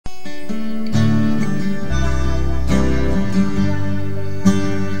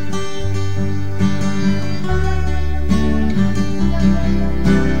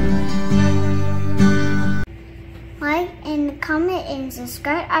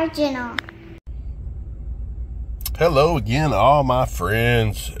our channel. Hello again, all my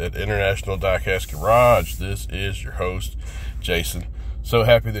friends at International Diecast Garage. This is your host, Jason. So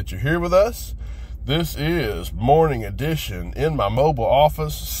happy that you're here with us. This is morning edition in my mobile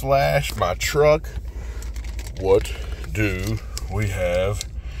office / my truck. What do we have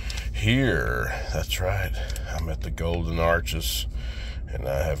here? That's right, I'm at the Golden Arches, and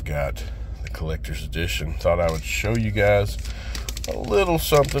I have got the collector's edition. Thought I would show you guys a little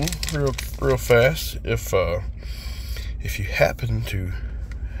something real fast. If you happen to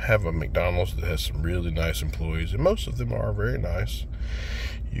have a McDonald's that has some really nice employees, and most of them are very nice,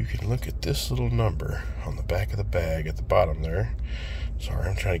 you can look at this little number on the back of the bag at the bottom there. Sorry,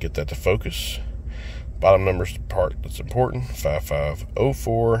 I'm trying to get that to focus. Bottom number is the part that's important,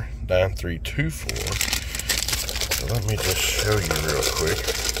 55049324. So let me just show you real quick.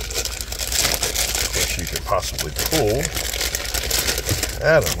 Of course, you could possibly pull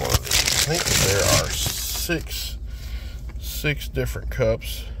out of one of these. I think there are six different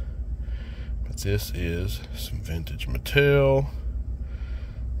cups, but this is some vintage Mattel.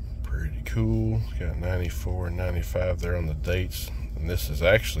 Pretty cool. It's got 94 and 95 there on the dates, and this is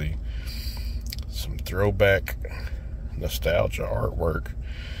actually some throwback nostalgia artwork,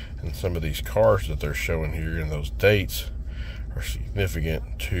 and some of these cars that they're showing here and those dates are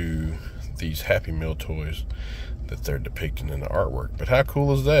significant to these Happy Meal toys that they're depicting in the artwork. But how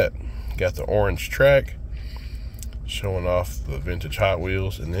cool is that? Got the orange track showing off the vintage Hot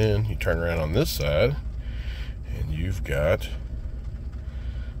Wheels, and then you turn around on this side and you've got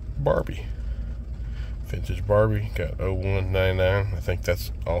Barbie, vintage Barbie. Got 0199. I think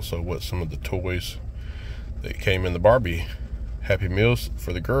that's also what some of the toys that came in the Barbie Happy Meals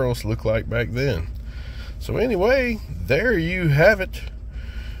for the girls looked like back then. So anyway, there you have it.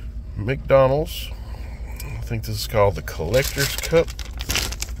 McDonald's, I think this is called the Collector's Cup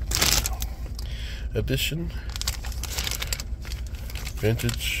edition.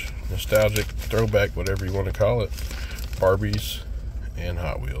 Vintage, nostalgic, throwback, whatever you want to call it. Barbies and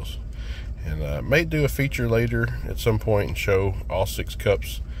Hot Wheels. And I may do a feature later at some point and show all 6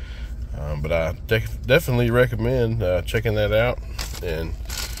 cups. But I definitely recommend checking that out. And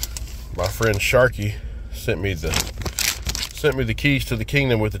my friend Sharky sent me the keys to the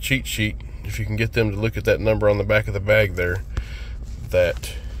kingdom with a cheat sheet. If you can get them to look at that number on the back of the bag there,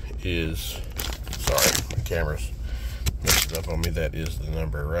 that is, sorry, my camera's messing up on me. That is the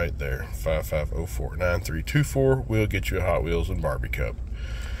number right there, 55049324. We'll get you a Hot Wheels and Barbie cup.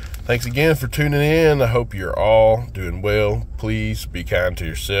 Thanks again for tuning in. I hope you're all doing well. Please be kind to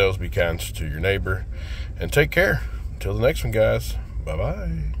yourselves, be kind to your neighbor, and take care. Until the next one, guys.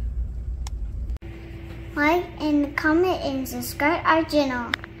 Bye-bye. Like and comment and subscribe our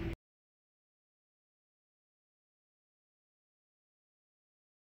channel.